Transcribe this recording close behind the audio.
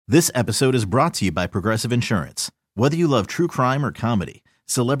This episode is brought to you by Progressive Insurance. Whether you love true crime or comedy,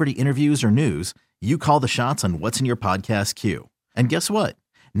 celebrity interviews or news, you call the shots on what's in your podcast queue. And guess what?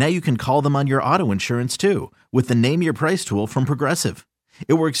 Now you can call them on your auto insurance too with the Name Your Price tool from Progressive.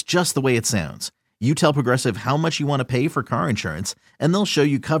 It works just the way it sounds. You tell Progressive how much you want to pay for car insurance, and they'll show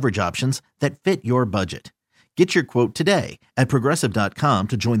you coverage options that fit your budget. Get your quote today at Progressive.com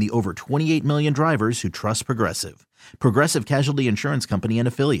to join the over 28 million drivers who trust Progressive. Progressive Casualty Insurance Company and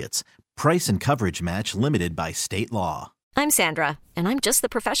Affiliates. Price and coverage match limited by state law. I'm Sandra, and I'm just the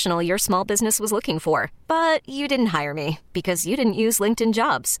professional your small business was looking for. But you didn't hire me because you didn't use LinkedIn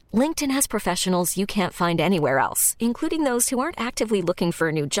Jobs. LinkedIn has professionals you can't find anywhere else, including those who aren't actively looking for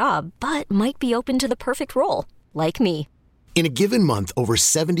a new job, but might be open to the perfect role, like me. In a given month, over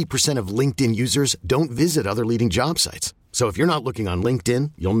 70% of LinkedIn users don't visit other leading job sites. So if you're not looking on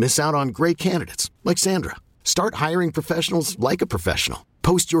LinkedIn, you'll miss out on great candidates like Sandra. Start hiring professionals like a professional.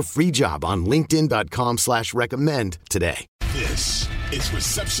 Post your free job on linkedin.com/recommend today. This is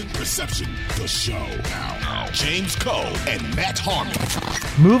Reception, the show. Now, James Koh and Matt Harmon.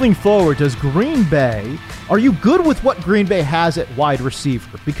 Moving forward, are you good with what Green Bay has at wide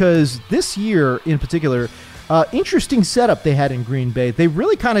receiver? Because this year in particular, interesting setup they had in Green Bay. They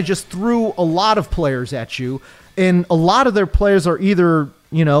really kind of just threw a lot of players at you, and a lot of their players are either,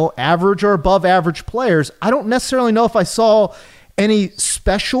 average or above average players. I don't necessarily know if I saw any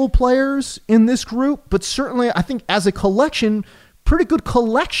special players in this group, but certainly I think as a collection, pretty good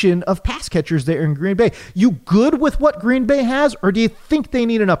collection of pass catchers there in Green Bay. You good with what Green Bay has, or do you think they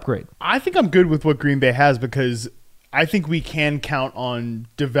need an upgrade? I think I'm good with what Green Bay has because I think we can count on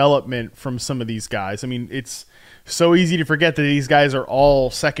development from some of these guys. I mean, it's so easy to forget that these guys are all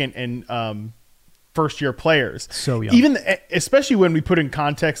second and first-year players. So young. Even, especially when we put in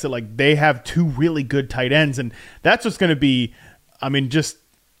context that they have two really good tight ends, and that's what's going to be, just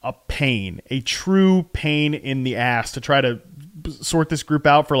a true pain in the ass to try to sort this group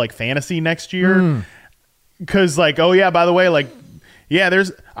out for fantasy next year. Because by the way, I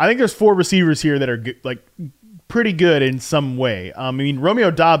think there's four receivers here that are pretty good in some way.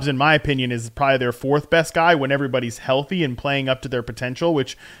 Romeo Doubs, in my opinion, is probably their fourth best guy when everybody's healthy and playing up to their potential,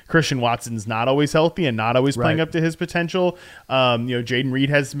 which Christian Watson's not always healthy and not always playing up to his potential. Jaden Reed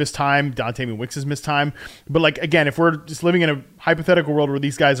has missed time. Dontayvion Wicks has missed time. But again, if we're just living in a hypothetical world where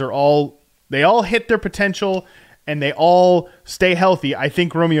these guys are all hit their potential and they all stay healthy, I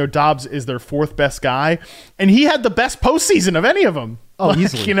think Romeo Doubs is their fourth best guy. And he had the best postseason of any of them. Oh,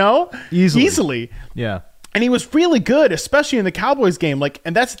 easily. Easily. Yeah. And he was really good, especially in the Cowboys game.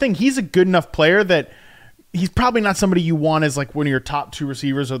 And that's the thing. He's a good enough player that he's probably not somebody you want as one of your top two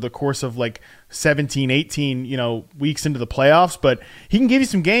receivers over the course of 17, 18, weeks into the playoffs. But he can give you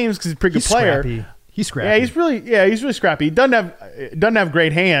some games because he's a pretty good player. Scrappy. He's scrappy. Yeah, he's really scrappy. He doesn't have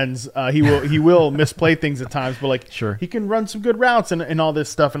great hands. He will misplay things at times, but sure, he can run some good routes and all this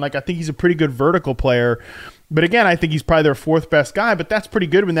stuff. And I think he's a pretty good vertical player. But again, I think he's probably their fourth best guy, but that's pretty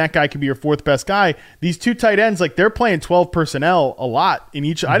good when that guy can be your fourth best guy. These two tight ends, they're playing 12 personnel a lot in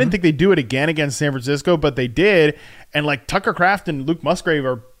each. I didn't think they'd do it again against San Francisco, but they did. And Tucker Kraft and Luke Musgrave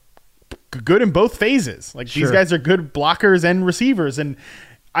are good in both phases. These guys are good blockers and receivers. And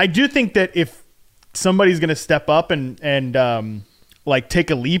I do think that if somebody's going to step up and take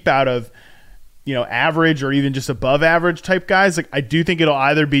a leap out of, average or even just above average type guys, I do think it'll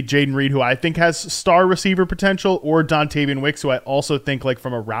either be Jaden Reed, who I think has star receiver potential, or Dontayvion Wicks, who I also think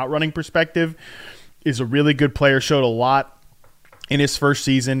from a route running perspective is a really good player, showed a lot in his first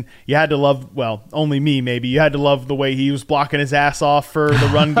season. You had to love, only me maybe, you had to love the way he was blocking his ass off for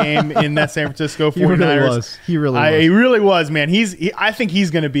the run game in that San Francisco 49ers. He really was. He really was, man. I think he's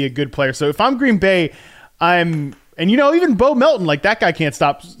going to be a good player. So if I'm Green Bay, and even Bo Melton, that guy can't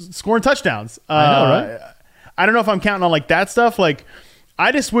stop scoring touchdowns. I know, right? I don't know if I'm counting on that stuff.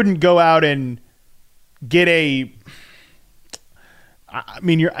 I just wouldn't go out and get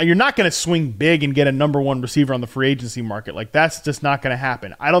you're not going to swing big and get a number one receiver on the free agency market. That's just not going to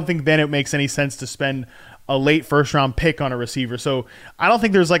happen. I don't think then it makes any sense to spend a late first round pick on a receiver. So I don't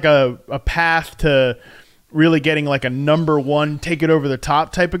think there's a path to really getting a number one, take it over the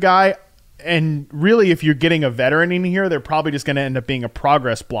top type of guy. And really, if you're getting a veteran in here, they're probably just going to end up being a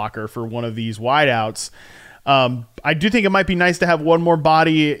progress blocker for one of these wideouts. I do think it might be nice to have one more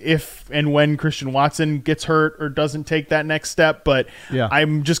body if and when Christian Watson gets hurt or doesn't take that next step. But yeah.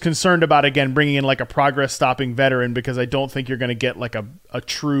 I'm just concerned about, again, bringing in like a progress-stopping veteran because I don't think you're going to get like a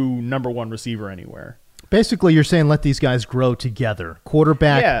true number one receiver anywhere. Basically, you're saying let these guys grow together.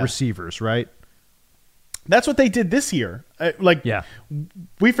 Quarterback, receivers, right? That's what they did this year.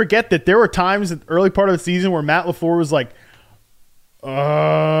 We forget that there were times in the early part of the season where Matt LaFleur was like,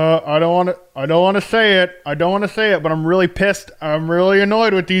 I don't want to say it, but I'm really pissed. I'm really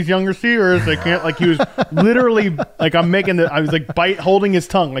annoyed with these young receivers. They can't, like, he was literally like, I was like biting his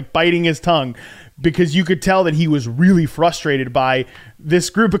tongue, because you could tell that he was really frustrated by this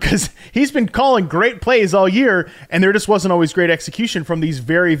group, because he's been calling great plays all year and there just wasn't always great execution from these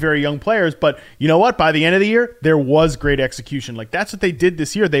very, very young players. But you know what? By the end of the year, there was great execution. Like, that's what they did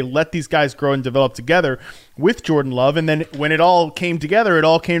this year. They let these guys grow and develop together with Jordan Love. And then when it all came together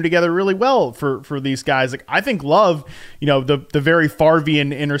really well for these guys. Like, I think Love, the very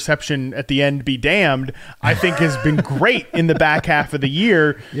Favrean interception at the end, be damned, I think has been great in the back half of the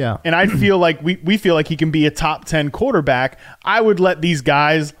year. Yeah. And I feel like we feel like he can be a top 10 quarterback. I would let these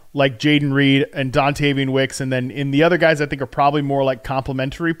guys like Jayden Reed and Dontavian Wicks, and then in the other guys I think are probably more like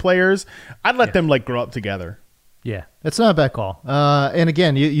complementary players, I'd let them like grow up together. Yeah, it's not a bad call. And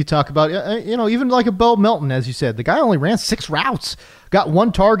again, you talk about, even like a Bo Melton, as you said, the guy only ran 6 routes, got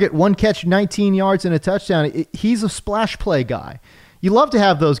 1 target, 1 catch, 19 yards and a touchdown. He's a splash play guy. You love to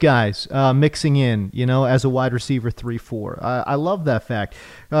have those guys mixing in, as a wide receiver 3-4. I love that fact.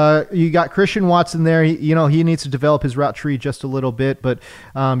 You got Christian Watson there. He needs to develop his route tree just a little bit, but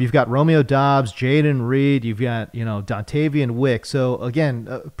you've got Romeo Doubs, Jayden Reed, you've got, Dontavian Wicks. So again,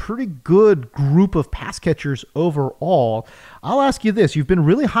 a pretty good group of pass catchers overall. I'll ask you this. You've been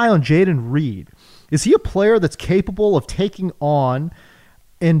really high on Jayden Reed. Is he a player that's capable of taking on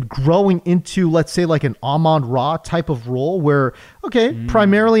and growing into, let's say, like an Amon-Ra type of role where,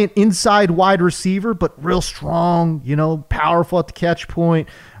 primarily an inside wide receiver, but real strong, powerful at the catch point.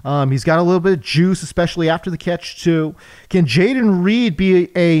 He's got a little bit of juice, especially after the catch too. Can Jayden Reed be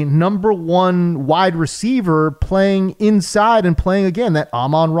a number 1 wide receiver playing inside and playing, again, that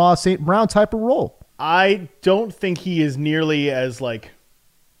Amon-Ra St. Brown type of role? I don't think he is nearly as like...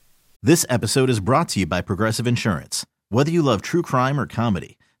 This episode is brought to you by Progressive Insurance. Whether you love true crime or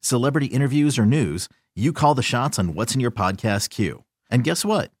comedy, celebrity interviews or news, you call the shots on what's in your podcast queue. And guess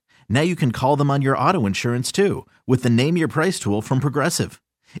what? Now you can call them on your auto insurance too with the Name Your Price tool from Progressive.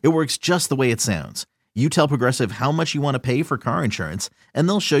 It works just the way it sounds. You tell Progressive how much you want to pay for car insurance, and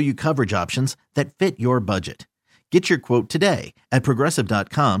they'll show you coverage options that fit your budget. Get your quote today at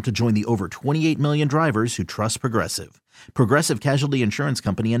Progressive.com to join the over 28 million drivers who trust Progressive. Progressive Casualty Insurance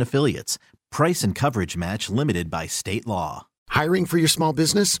Company and Affiliates. Price and coverage match limited by state law. Hiring for your small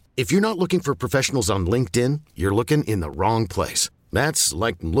business? If you're not looking for professionals on LinkedIn, you're looking in the wrong place. That's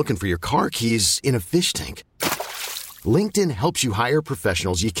like looking for your car keys in a fish tank. LinkedIn helps you hire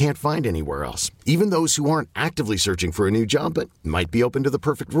professionals you can't find anywhere else, even those who aren't actively searching for a new job but might be open to the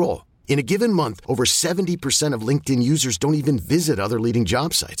perfect role. In a given month, over 70% of LinkedIn users don't even visit other leading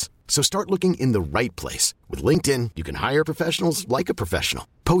job sites. So start looking in the right place. With LinkedIn, you can hire professionals like a professional.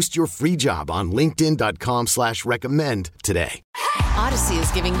 Post your free job on linkedin.com/recommend today. Odyssey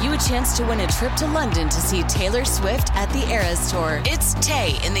is giving you a chance to win a trip to London to see Taylor Swift at the Eras Tour. It's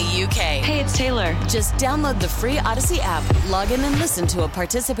Tay in the UK. Hey, it's Taylor. Just download the free Odyssey app, log in and listen to a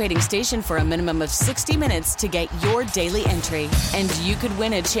participating station for a minimum of 60 minutes to get your daily entry. And you could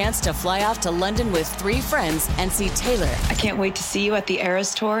win a chance to fly off to London with 3 friends and see Taylor. I can't wait to see you at the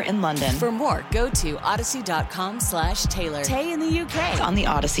Eras Tour in London. For more, go to odyssey.com/Taylor. Tay in the UK. It's on the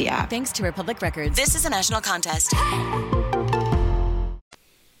Odyssey app. Thanks to Republic Records. This is a national contest.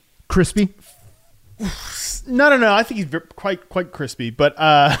 Crispy? No. I think he's quite crispy, but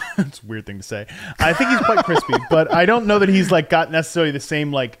it's a weird thing to say. I think he's quite crispy, but I don't know that he's like got necessarily the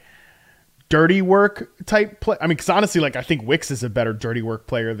same like dirty work type play. I mean, because honestly, like I think Wicks is a better dirty work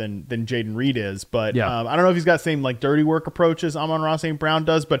player than Jayden Reed is, but I don't know if he's got the same like dirty work approach as Amon-Ra St. Brown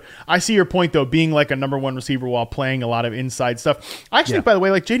does. But I see your point though, being like a number 1 receiver while playing a lot of inside stuff. I actually think, by the way,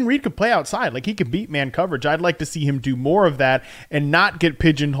 like Jayden Reed could play outside, like he could beat man coverage. I'd like to see him do more of that and not get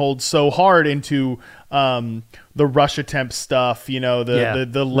pigeonholed so hard into the rush attempt stuff, the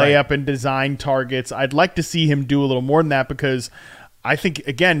layup and design targets. I'd like to see him do a little more than that, because I think,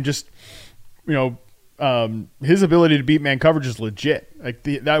 again, just his ability to beat man coverage is legit. Like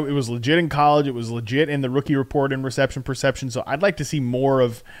it was legit in college. It was legit in the rookie report and reception perception. So I'd like to see more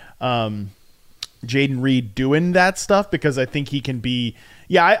of Jayden Reed doing that stuff, because I think he can be.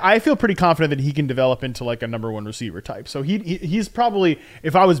 Yeah, I feel pretty confident that he can develop into like a number 1 receiver type. So he's probably,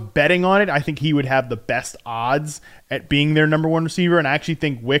 if I was betting on it, I think he would have the best odds at being their number 1 receiver. And I actually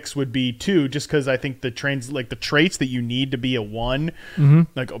think Wicks would be too, just because I think the traits that you need to be a 1,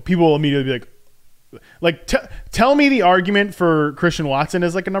 like people will immediately be like tell me the argument for Christian Watson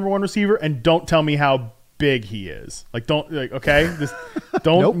as like a number 1 receiver, and don't tell me how big he is. Like don't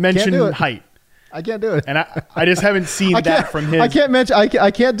mention height. I can't do it. And I just haven't seen that from his. I can't mention.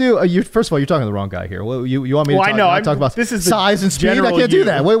 I can't do. First of all, you're talking to the wrong guy here. Well, you want me to talk about this is size and speed? I can't do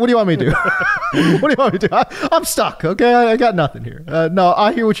that. What do you want me to do? What do you want me to do? I'm stuck. Okay, I got nothing here. No,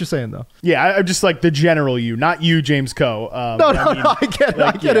 I hear what you're saying though. Yeah, I'm just like the general you, not you, James Coe. No, I get it.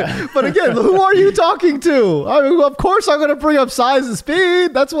 I get it. But again, who are you talking to? Of course, I'm going to bring up size and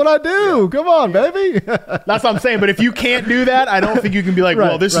speed. That's what I do. Come on, baby. That's what I'm saying. But if you can't do that, I don't think you can be like,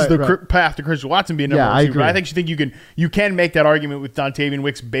 well, this is the path to Christian Watson being number one receiver. I think you can make that argument with Dontavian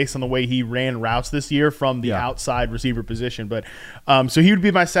Wicks based on the way he ran routes this year from the outside receiver position. But so he would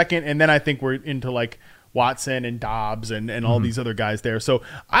be my second, and then I think we're into like Watson and Dobbs and all these other guys there. So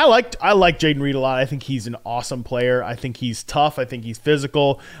I like Jayden Reed a lot. I think he's an awesome player. I think he's tough. I think he's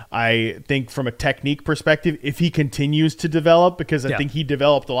physical. I think from a technique perspective, if he continues to develop, because I think he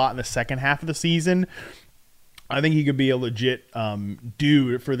developed a lot in the second half of the season, I think he could be a legit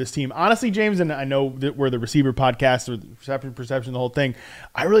dude for this team. Honestly, James, and I know that we're the receiver podcast or the perception, the whole thing.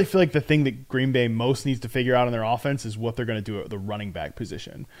 I really feel like the thing that Green Bay most needs to figure out in their offense is what they're going to do at the running back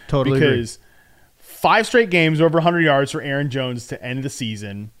position. Totally because agree. 5 straight games over 100 yards for Aaron Jones to end the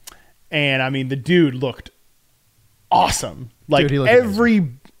season. And, I mean, the dude looked awesome. Like, dude,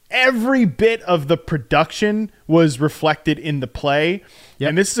 every bit of the production was reflected in the play. Yep.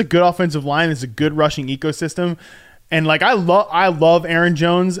 And this is a good offensive line. It's a good rushing ecosystem. And, like, I love Aaron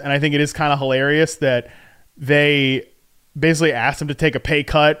Jones, and I think it is kind of hilarious that they basically asked him to take a pay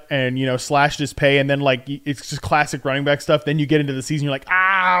cut and, slashed his pay, and then, like, it's just classic running back stuff. Then you get into the season, you're like,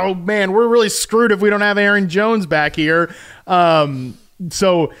 oh, man, we're really screwed if we don't have Aaron Jones back here.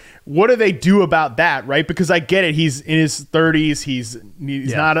 So what do they do about that, right? Because I get it. He's in his 30s. He's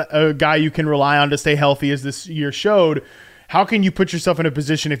not a guy you can rely on to stay healthy, as this year showed. How can you put yourself in a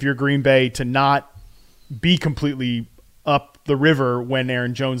position if you're Green Bay to not be completely up the river when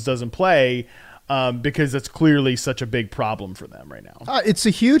Aaron Jones doesn't play? Because that's clearly such a big problem for them right now. It's a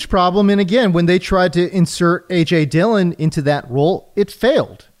huge problem. And again, when they tried to insert A.J. Dillon into that role, it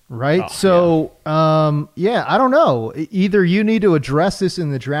failed, right? I don't know. Either you need to address this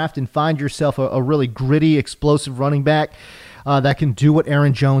in the draft and find yourself a really gritty, explosive running back that can do what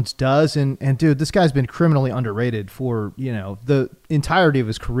Aaron Jones does. And dude, this guy's been criminally underrated for, the entirety of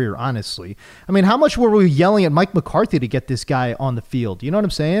his career, honestly. I mean, how much were we yelling at Mike McCarthy to get this guy on the field? You know what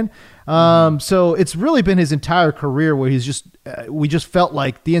I'm saying? So it's really been his entire career where he's just, we just felt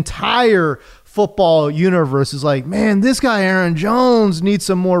like the entire football universe is like, man, this guy Aaron Jones needs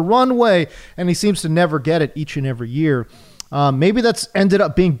some more runway, and he seems to never get it each and every year. Maybe that's ended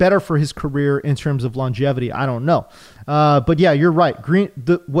up being better for his career in terms of longevity. I don't know. But yeah, you're right.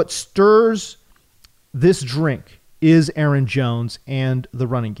 What stirs this drink is Aaron Jones and the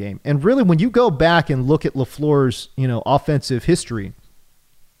running game. And really, when you go back and look at LaFleur's, offensive history,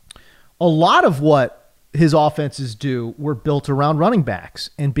 a lot of what his offenses do were built around running backs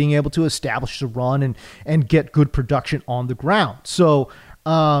and being able to establish the run and get good production on the ground. So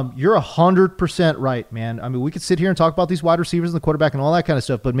you're 100% right, man. I mean, we could sit here and talk about these wide receivers and the quarterback and all that kind of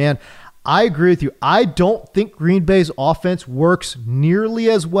stuff, but man, I agree with you. I don't think Green Bay's offense works nearly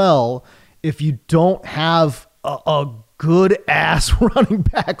as well if you don't have a good ass running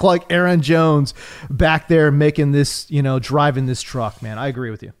back like Aaron Jones back there making this, driving this truck, man. I agree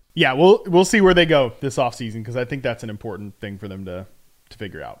with you. Yeah, we'll see where they go this offseason, because I think that's an important thing for them to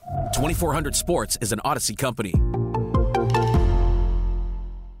figure out. 2400 Sports is an Odyssey company.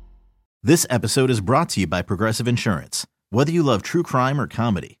 This episode is brought to you by Progressive Insurance. Whether you love true crime or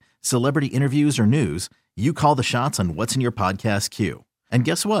comedy, celebrity interviews or news, you call the shots on what's in your podcast queue. And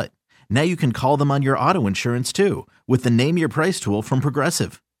guess what? Now you can call them on your auto insurance too with the Name Your Price tool from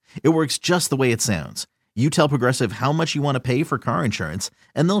Progressive. It works just the way it sounds. You tell Progressive how much you want to pay for car insurance,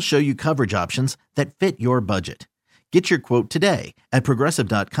 and they'll show you coverage options that fit your budget. Get your quote today at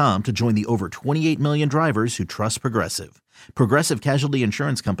Progressive.com to join the over 28 million drivers who trust Progressive. Progressive Casualty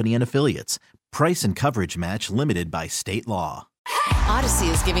Insurance Company and Affiliates. Price and coverage match limited by state law. Odyssey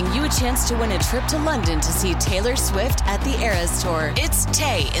is giving you a chance to win a trip to London to see Taylor Swift at the Eras Tour. It's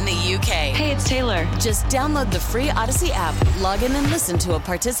Tay in the UK. Hey, it's Taylor. Just download the free Odyssey app, log in and listen to a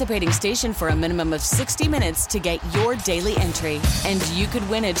participating station for a minimum of 60 minutes to get your daily entry. And you could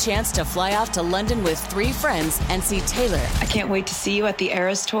win a chance to fly off to London with 3 friends and see Taylor. I can't wait to see you at the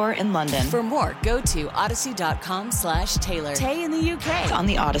Eras Tour in London. For more, go to odyssey.com/Taylor. Tay in the UK. It's on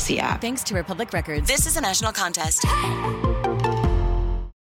the Odyssey app. Thanks to Republic Records. This is a national contest.